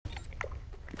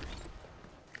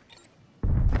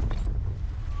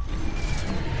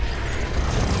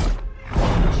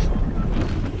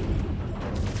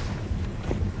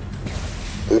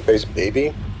face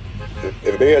baby?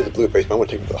 If a baby has a blue face, I want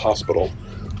to take him to the hospital.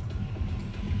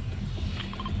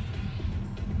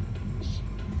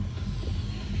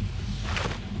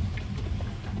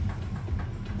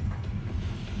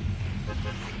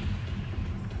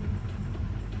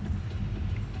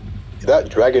 That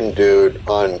dragon dude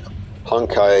on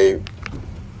Honkai,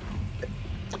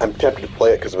 I'm tempted to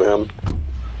play it because of him.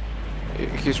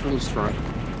 He's really strong.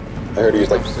 I heard he's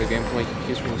like... When it comes to gameplay,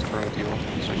 he's really strong with you,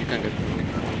 so you can get really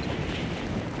far.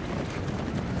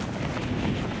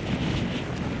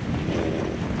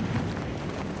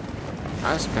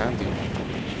 Ask Andy.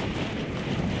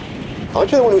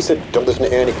 Aren't you the one who said dump this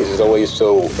into Andy because he's always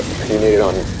so opinionated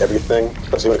on everything,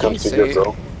 especially when it comes to your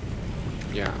girl?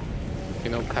 Yeah. You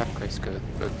know, Kafka is good,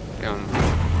 but the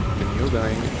new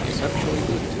guy is actually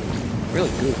good too.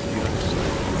 Really good, to be honest.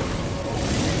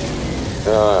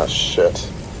 Ah, shit.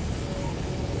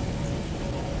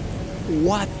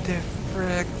 What the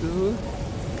frick, dude?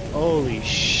 Holy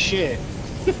shit.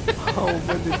 How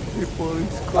many people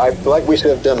is coming? I feel like we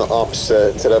should have done the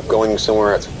opposite. Instead of going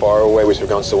somewhere that's far away, we should have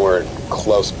gone somewhere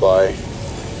close by.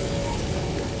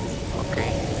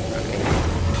 Okay.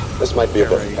 This might be a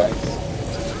bit fast.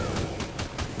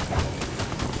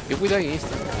 If we die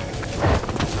instantly.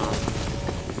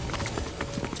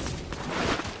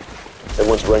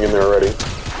 Everyone's ringing there already.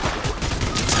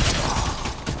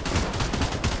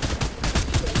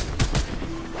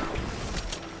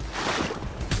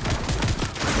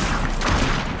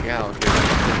 Yeah, okay,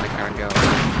 I can't go.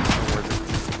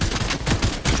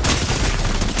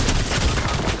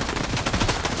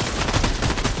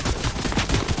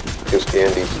 Here's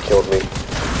Andy, he killed me.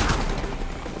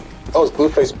 Oh, it's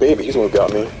Blueface Baby, he's the one who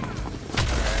got me. Alright,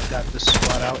 I got this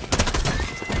spot out.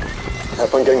 Have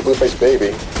fun getting Blueface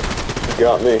Baby. He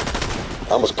got me.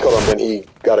 I almost killed him, then he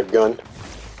got a gun.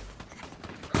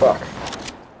 Fuck.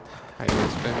 I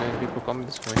expect many people coming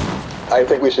this way. I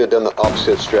think we should have done the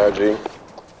opposite strategy.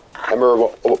 I remember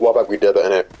a while back we did that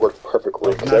and it worked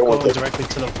perfectly. Not going directly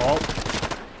to the vault?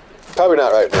 Probably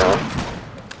not right now.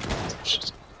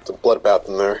 It's a bloodbath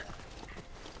in there.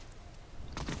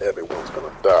 Everyone's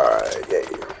gonna die, yay.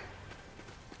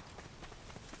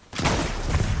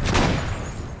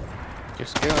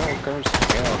 Just get out, guys.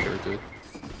 Get out here, dude.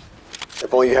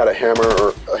 If only you had a hammer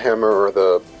or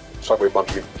the shockwave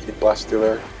bump, you'd blast through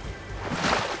there.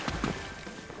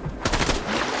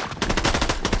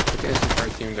 There's a entire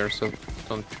team there, so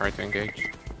don't try to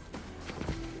engage.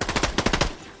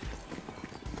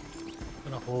 I'm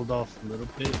gonna hold off a little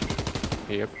bit.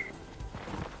 Yep.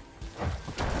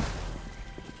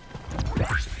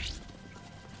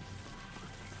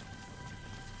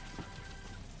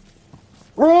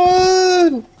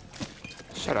 Run!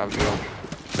 Shut up, Joe.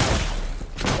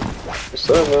 What's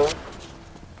up, man?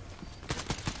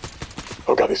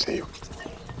 Oh god, they see you.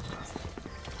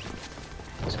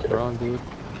 Run, dude.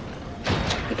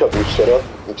 You told me to shut up.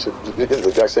 You said you did the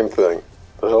exact same thing.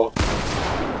 The hell?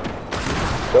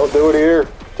 Don't do it here.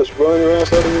 Just run your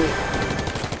ass out of here.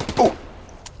 Ooh!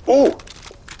 Ooh!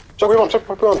 Shockwave bombs!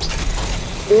 Shockwave bombs!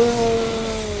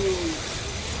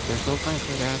 There's no time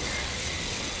for that.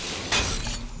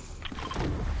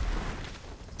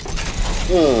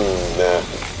 Nah.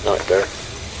 Not right there.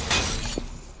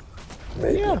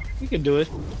 Maybe. Yeah, you can do it.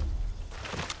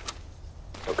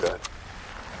 Okay.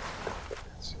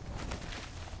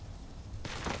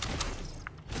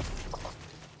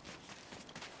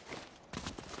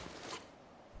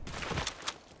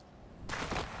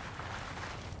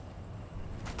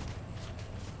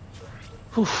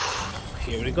 Whew.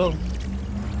 Here we go.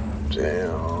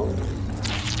 Damn.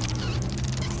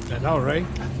 I know, right?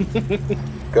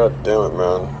 God damn it,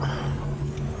 man.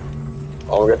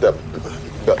 Oh, we got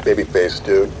that baby face,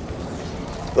 dude.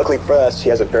 Luckily for us, he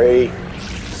has a very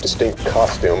distinct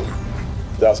costume.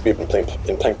 That's been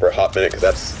playing for a hot minute, because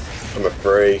that's from a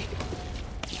very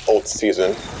old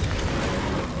season.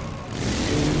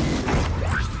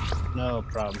 No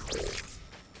problem.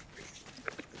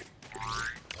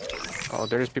 Oh,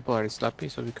 there's people already slappy,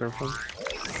 so be careful.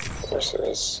 Of course there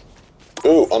is.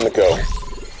 Ooh, on the go.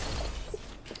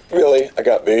 Really? I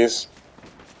got these.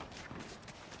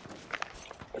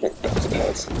 I think that's the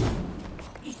pads.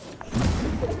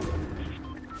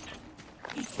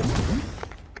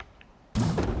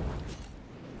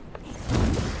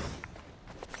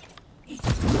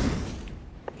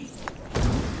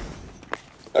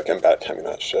 Okay, I'm bad at timing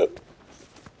that shit.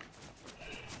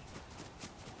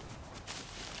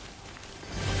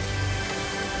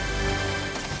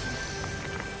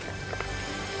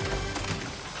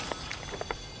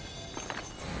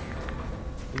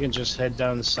 We can just head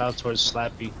down south towards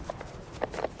Slappy.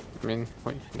 I mean,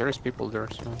 wait, there's people there,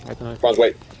 so I don't know if Franz,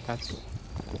 wait. that's...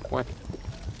 What?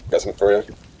 Got something for you.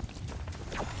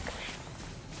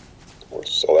 We'll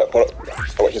just sell that. Hold up.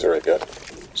 Oh, wait, he's already good.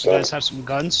 So You guys have some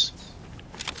guns?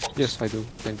 Yes, I do,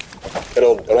 thank you.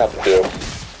 it'll have to do.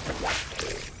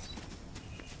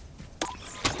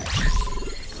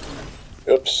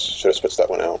 Oops, should have switched that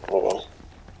one out. Oh well.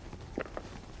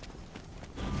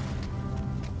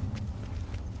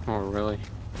 Oh, really?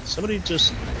 Somebody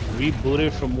just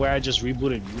rebooted from where I just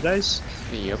rebooted you guys?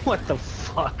 Yep. What the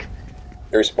fuck?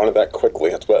 You responded that quickly.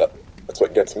 That's what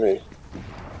gets me.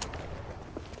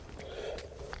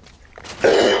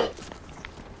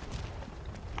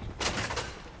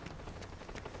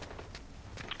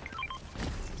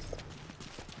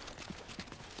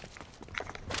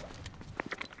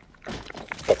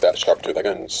 Fuck that sharp tooth. That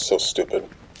gun is so stupid.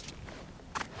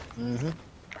 Mm-hmm.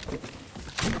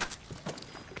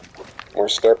 More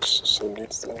slurps. Someone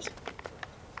needs those.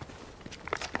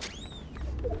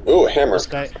 Ooh, a hammer.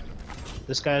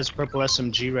 This guy has purple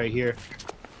SMG right here.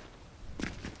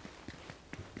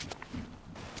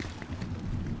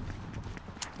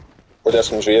 What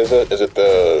SMG is it? Is it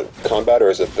the combat or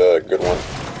is it the good one?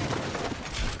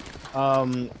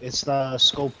 It's the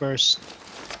scope burst.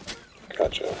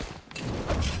 Gotcha.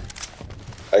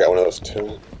 I got one of those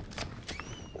too.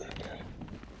 Okay.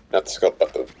 Not the scope,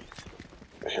 but the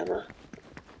hammer.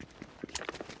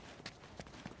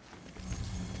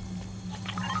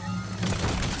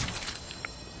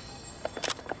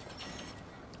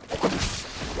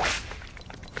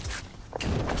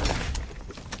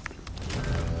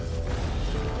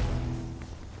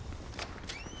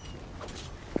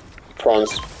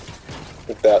 Prawns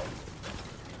with that.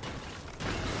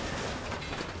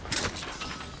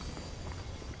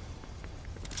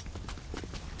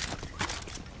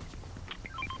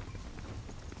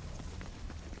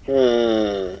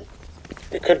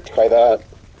 We could try that.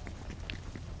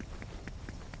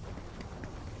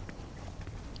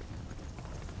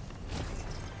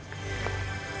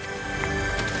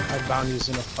 My bounty's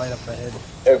in a fight up ahead.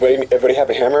 Everybody have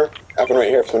a hammer? I have one right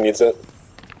here if someone needs it.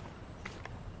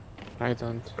 I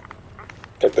don't.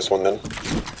 Take this one then.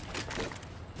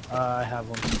 I have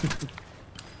one.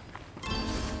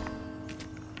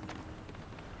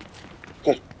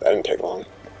 That didn't take long.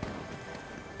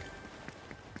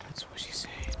 That's what she said.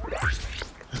 Alright,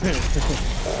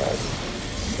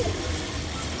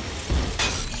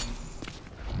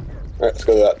 let's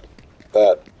go to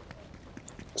that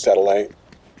satellite.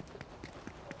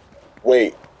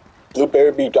 Wait,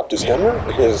 Blueberry Bee dropped his hammer?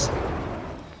 His...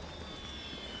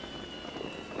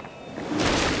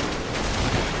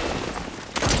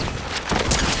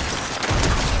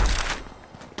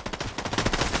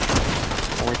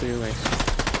 What do you guys?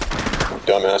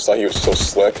 Dumbass, thought he was so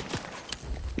slick.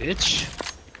 Bitch.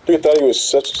 Dude thought he was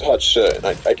such hot shit, and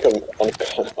I killed him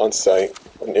on sight.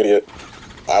 What an idiot.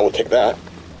 I will take that.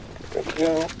 Thank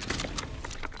you.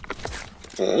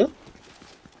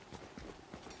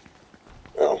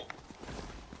 Oh.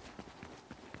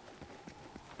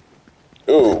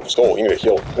 Ooh, Skull, you need a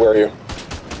heal. Where are you?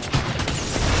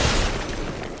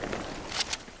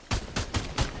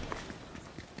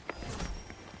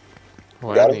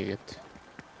 Oh, Got I him? need it.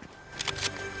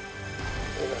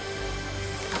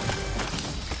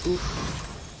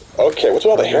 Okay, what's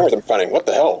with all the hammers I'm finding? What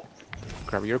the hell?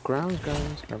 Grab your crowns,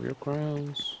 guys. Grab your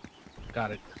crowns.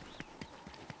 Got it.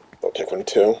 I'll take one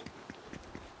too.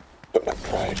 But my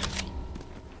pride.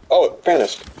 Oh, it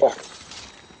vanished. Fuck.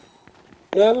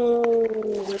 No,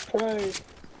 my pride.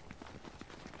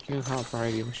 You help,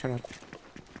 already. Shut up.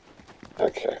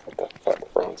 Okay, what the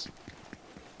fuck, bronze?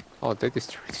 Oh, they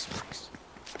destroyed this place.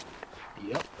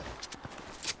 Yep.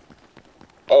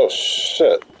 Oh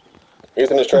shit. He's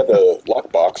gonna try the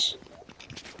lockbox.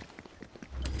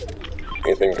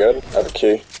 Anything good? I have a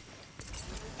key.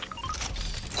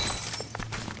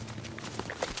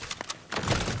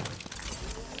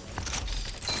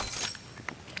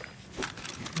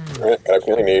 Alright, got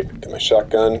everything I need. Got my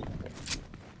shotgun.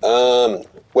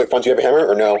 Wait, Fonz, do you have a hammer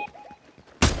or no?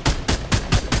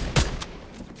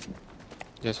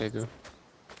 Yes, I do.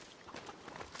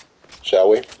 Shall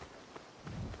we?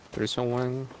 There's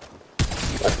someone.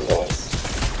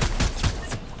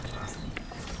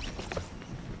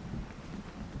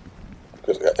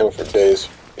 Because I got ammo for days.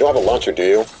 You don't have a launcher, do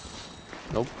you?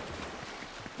 Nope.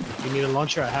 You need a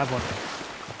launcher? I have one.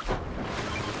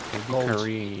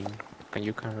 Can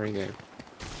you carry the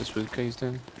suitcase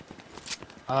then?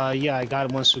 Yeah, I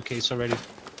got one suitcase already.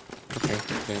 Okay,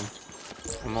 then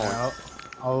I'm all.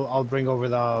 I'll bring over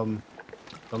the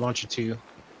launcher to you.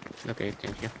 Okay,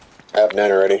 thank you. I have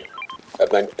 9 already. I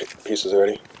have 9 pieces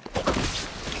already.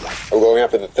 Are we going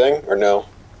after the thing, or no?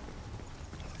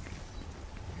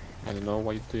 I don't know.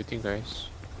 What do you think, guys?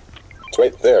 It's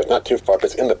right there. It's not too far, but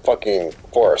it's in the fucking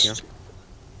forest. Yeah.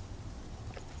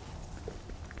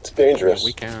 It's dangerous. Yeah,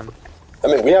 we can. I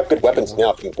mean, we have good weapons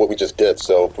now from what we just did,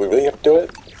 so do we really have to do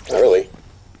it? Not really.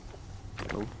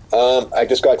 Nope. I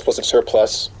just got explosive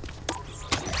surplus.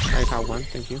 I have one,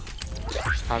 thank you.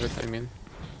 Have it, I mean.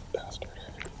 Bastard.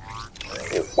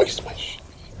 You waste my shit.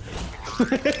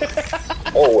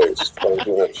 Always trying to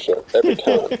do that shit. Every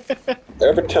time.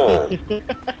 Every time.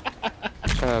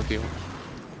 Shut up, you.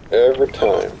 Every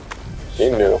time. He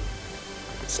knew.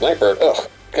 Sniper. Ugh.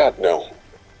 God, no.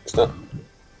 It's not.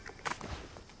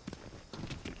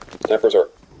 Snipers are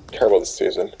terrible this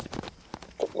season.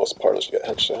 For the most part, unless you get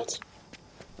headshots.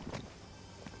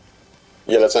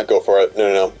 Yeah, let's not go for it. No,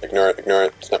 no, no. Ignore it, ignore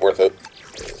it. It's not worth it.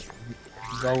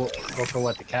 Go for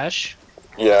what? The cash?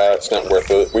 Yeah, it's not worth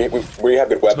it. We have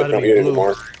good weapons, we don't need it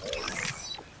anymore.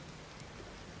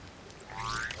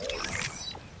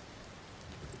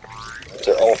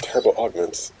 They're all terrible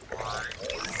augments.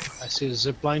 I see a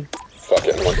zip line. Fuck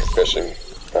it, I'm going fishing.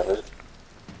 Whatever.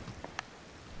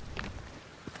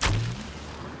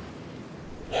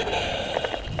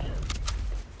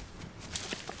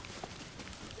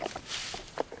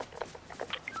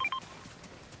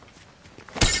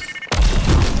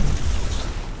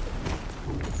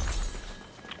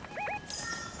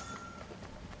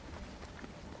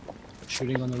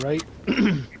 Shooting on the right.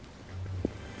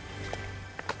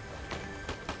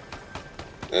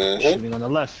 Shooting on the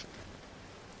left.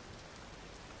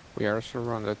 We are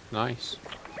surrounded. Nice.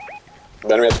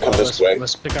 The enemy has to come this way.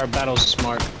 Let's pick our battles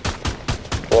smart.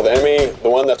 Well, the enemy, the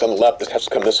one that's on the left, has to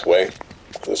come this way.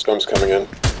 The storm's coming in.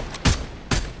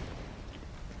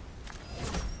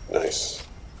 Nice.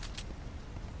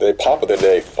 They pop or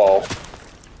they fall?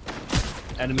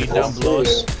 Enemy down below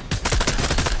us.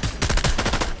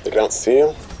 They don't see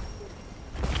you?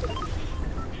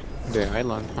 The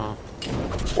island, huh?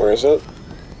 Where is it?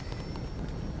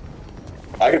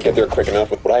 I could get there quick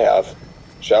enough with what I have.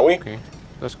 Shall we? Okay,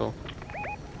 let's go.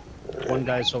 One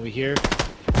guy's over here.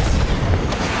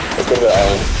 Let's go to the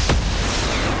island.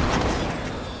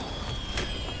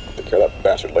 Take care of that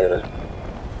bastard later.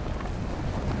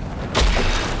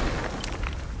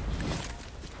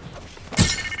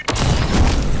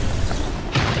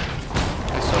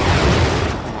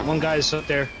 One guy's up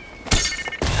there.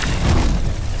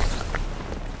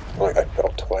 Oh, I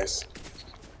fell twice.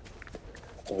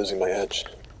 I'm losing my edge.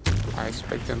 I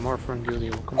expected more from you,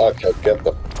 Leo. Come on. Okay, get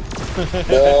them.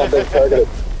 No, I'm being targeted.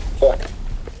 Fuck.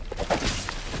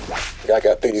 Yeah, I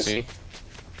got these. See?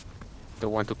 They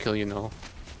want to kill you now.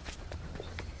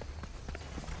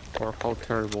 Or how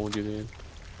terrible you did.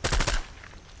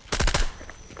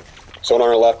 Someone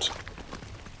on our left.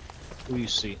 Who you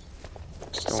see?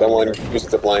 Someone use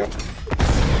the zip line.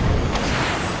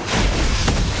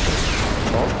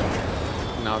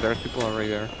 Oh. No, there's people already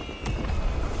there.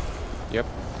 Yep.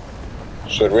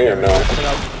 Should we or no?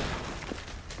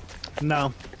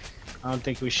 No. I don't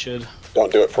think we should.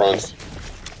 Don't do it, Franz.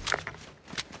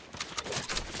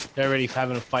 They're already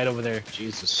having a fight over there.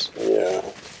 Jesus. Yeah.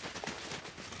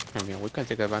 I mean, we can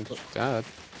take advantage of that.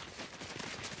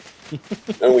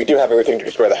 And we do have everything to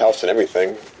destroy the house and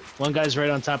everything. One guy's right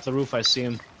on top of the roof. I see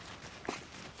him.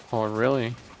 Oh,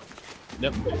 really?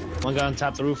 Yep. One guy on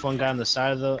top of the roof. One guy on the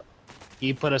side of the.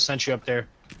 He put a sentry up there.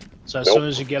 So as Nope. soon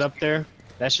as you get up there,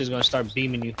 that shit's gonna start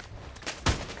beaming you.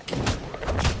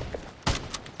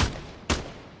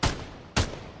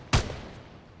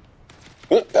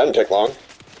 That didn't take long.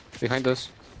 Behind us.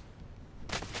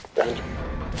 Behind you.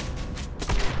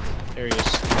 There he is.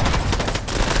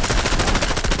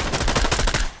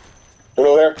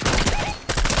 Someone over there?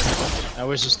 Now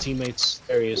where's his teammates?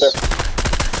 There he is. There.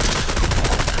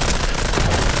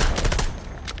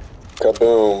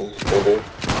 Kaboom, baby.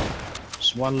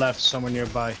 There's one left somewhere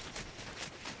nearby.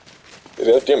 Is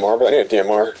that a DMR? But I need a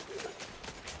DMR.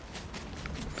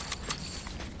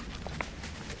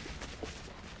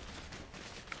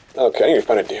 Okay, I need to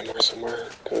find a DMR somewhere,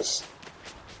 because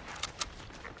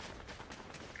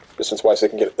distance-wise they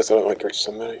can get this. I don't like reach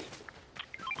somebody.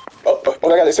 Oh,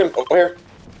 I got this him. Oh, here.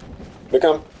 They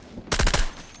come.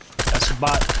 That's a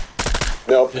bot.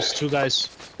 Nope. There's two guys.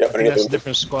 Yep, I think that's a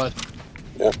different squad.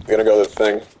 Yep, we're gonna go to the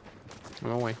thing.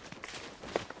 No way.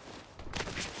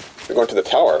 We're going to the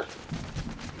tower.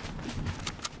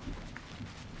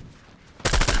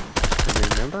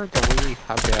 Remember that we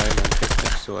have the island just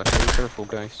next to us. Be careful,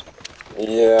 guys.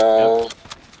 Yeah. Yep.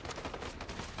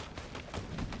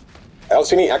 I don't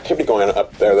see any activity going on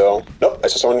up there, though. Nope, I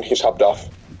saw someone. He's hopped off.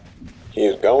 He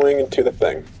is going into the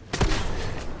thing.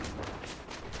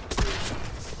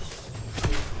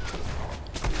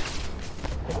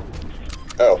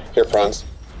 Here, Franz.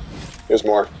 Here's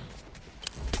more.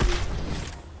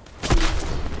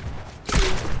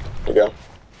 Here you go.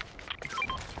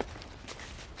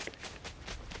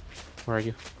 Where are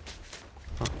you?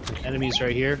 Oh, okay. Enemies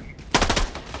right here.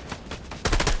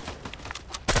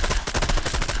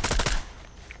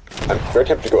 I'm very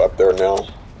tempted to go up there now.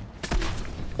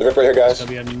 There's right here, guys. There's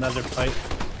gonna be another fight.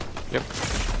 Yep.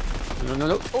 No, no,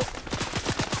 no. Oh.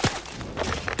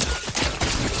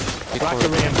 Rocket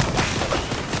ram.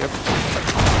 Yep.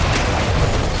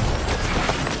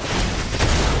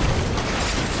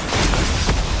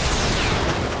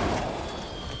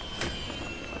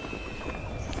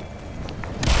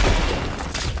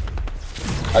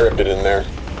 I ripped it in there.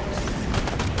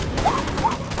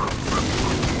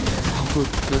 No,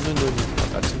 no, no, no.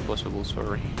 That's impossible,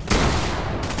 sorry.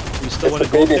 You still want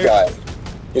It's to the go baby there? guy.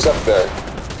 He's up there.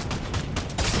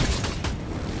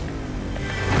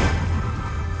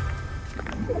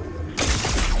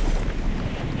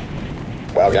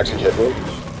 Wow, he actually hit me.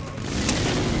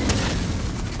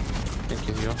 Thank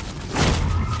you, Leo.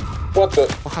 What the?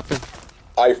 What happened?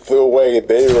 I flew away.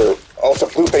 They were... Oh, it's a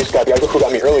blue-faced guy. The guy who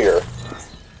got me earlier.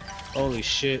 Holy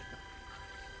shit.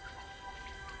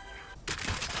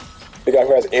 The guy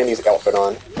who has Andy's outfit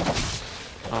on.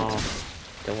 Oh,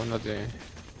 the one of the...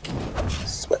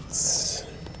 Sweats.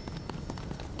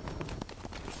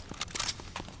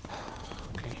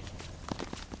 Okay.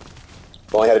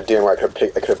 Well, I had a DMR.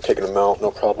 I could have taken him out.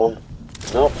 No problem.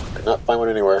 Nope. Could not find one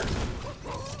anywhere.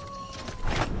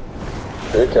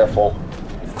 Very careful.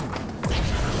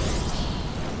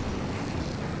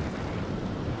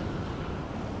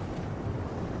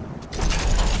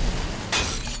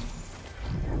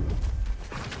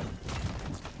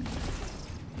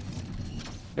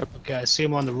 Okay, I see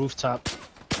him on the rooftop.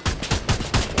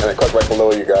 And it goes right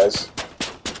below you guys.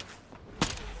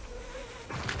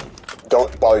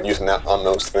 Don't bother using that on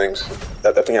those things.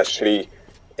 That thing has shitty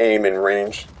aim and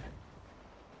range.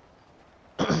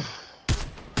 Why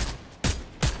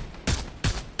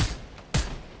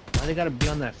they gotta be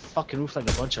on that fucking roof like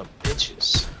a bunch of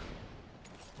bitches?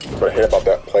 That's what I hate about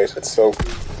that place. It's so...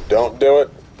 Don't do it.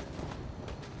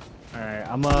 Alright,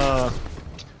 I'm gonna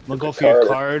go for your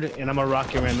card, and I'm gonna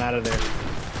rocket ram out of there.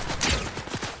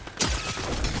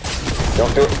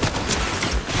 Don't do it.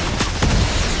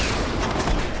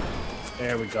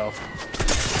 There we go.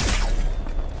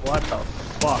 What the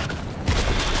fuck?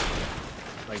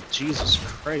 Like, Jesus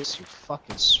Christ, you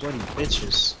fucking sweaty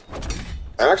bitches.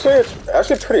 Actually, it's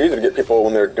actually pretty easy to get people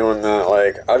when they're doing that.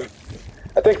 Like,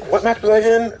 I think, what match was I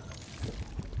in?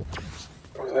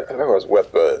 I know I was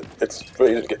with, but it's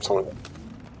really easy to get someone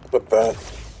with that.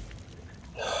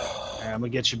 Alright, I'm gonna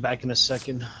get you back in a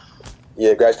second.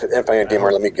 Yeah, guys, if I need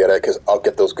DMR, let me get it, because I'll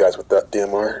get those guys with that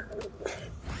DMR.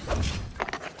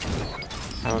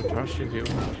 I don't trust you, dude.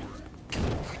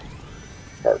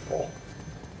 Hardball.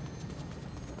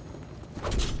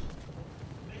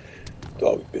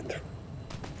 Dog bit through.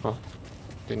 Oh,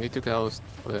 they need to go to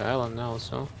the island now,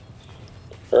 so...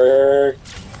 Hurry,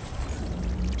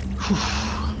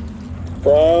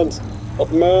 Franz, help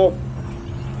him out.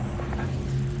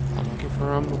 I'm looking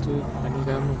for ammo, dude. I need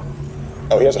ammo.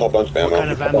 Oh, he has a whole bunch of ammo. What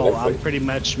kind of ammo? I'm pretty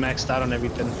much maxed out on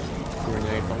everything.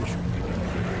 Grenade launcher.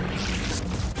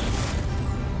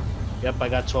 Yep, I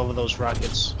got 12 of those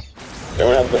rockets.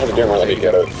 Don't have a DMR, let me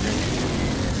get it.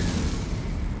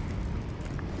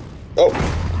 Oh,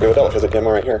 go with that. There's a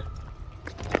DMR right here.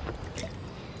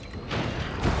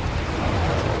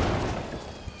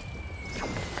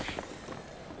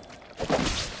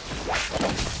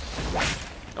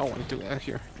 Oh, I need to get out of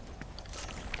here.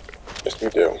 Yes, we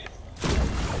do.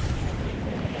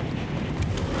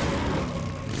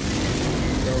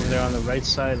 They're over there on the right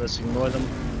side, let's ignore them.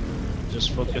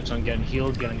 Just focus on getting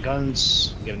healed, getting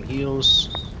guns, getting heals.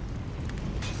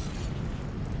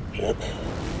 Yep.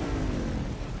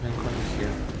 I'm going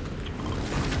here.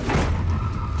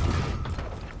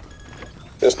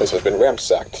 This place has been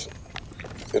ransacked.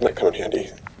 It might come in handy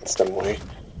in some way.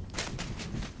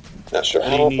 Not sure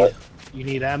how, but... You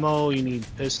need ammo, you need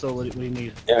pistol, what do you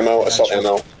need? Ammo, assault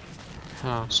ammo.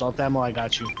 Huh. Assault ammo, I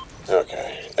got you.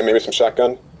 Okay. And maybe some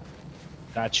shotgun?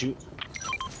 Got you.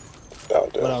 That'll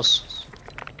do. What else?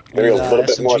 Maybe a Need, little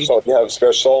bit more SMG? salt. You have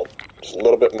spare salt? Just a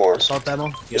little bit more. Assault ammo?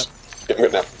 Yep. Just, yeah, I'm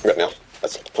good now. I'm good now.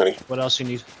 That's plenty. What else you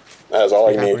need? That is all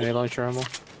I You have need. grenade launcher ammo?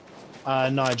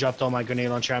 No, I dropped all my grenade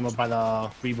launcher ammo by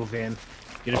the Rebo van.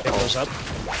 You didn't pick those up?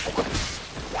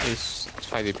 It's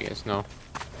 5 DPS, no.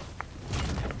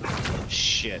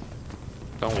 Shit.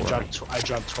 Don't worry. I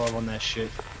dropped 12 on that shit.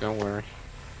 Don't worry.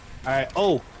 Alright,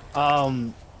 oh,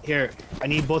 here, I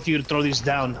need both of you to throw these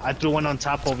down. I threw one on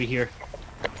top over here.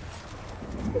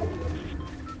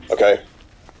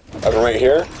 I'm right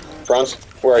here. Franz,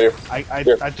 where are you?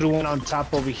 Here. I threw one on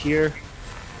top over here.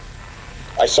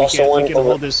 I saw someone We can over...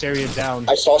 hold this area down.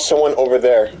 I saw someone over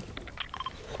there.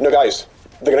 No, guys.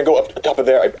 They're gonna go up top of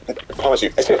there. I promise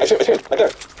you. I see it. Right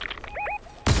there.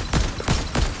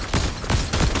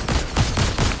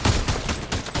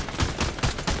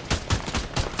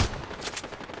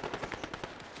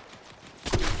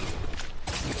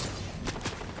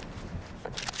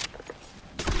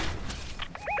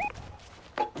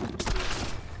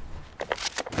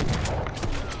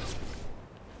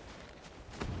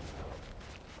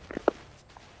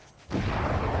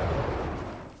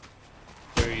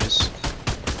 There he is.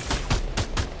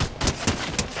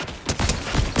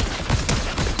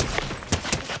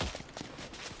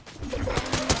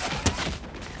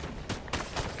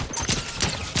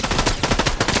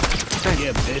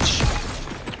 Yeah,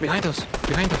 bitch. Behind us!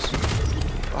 Behind us!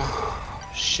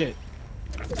 Shit.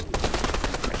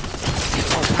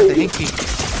 Oh, the hinky!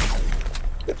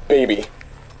 It's baby.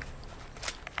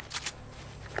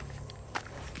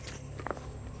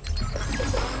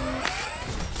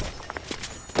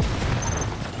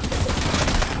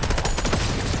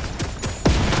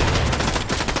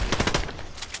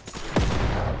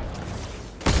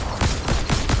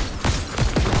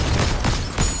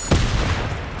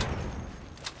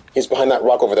 He's behind that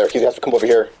rock over there. He has to come over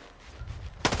here.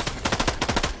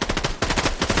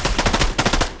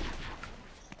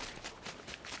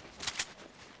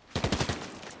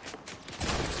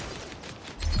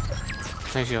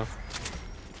 Nice job.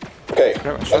 Okay,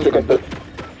 Yeah, us sure. two against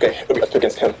okay, it'll be us two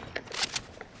against him.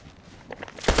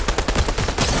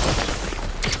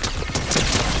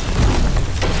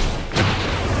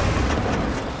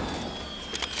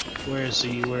 Where is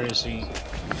he? Where is he?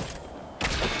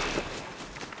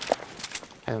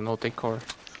 I don't know, take cover.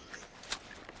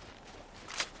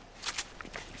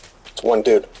 It's one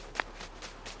dude.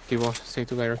 Keep on, stay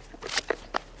together.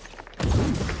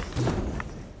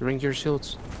 Bring your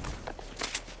shields.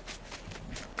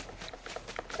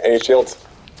 Any shields?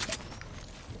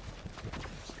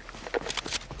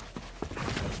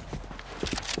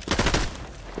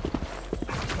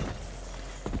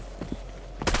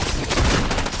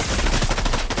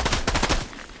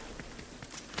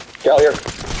 Get out here.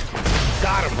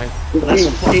 Got him. Right. Let's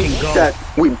fucking go.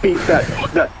 We beat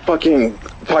that fucking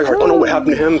Fireheart. I don't know what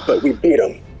happened to him, but we beat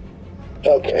him.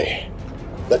 Okay.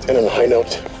 Let's end on a high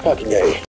note. Fucking A.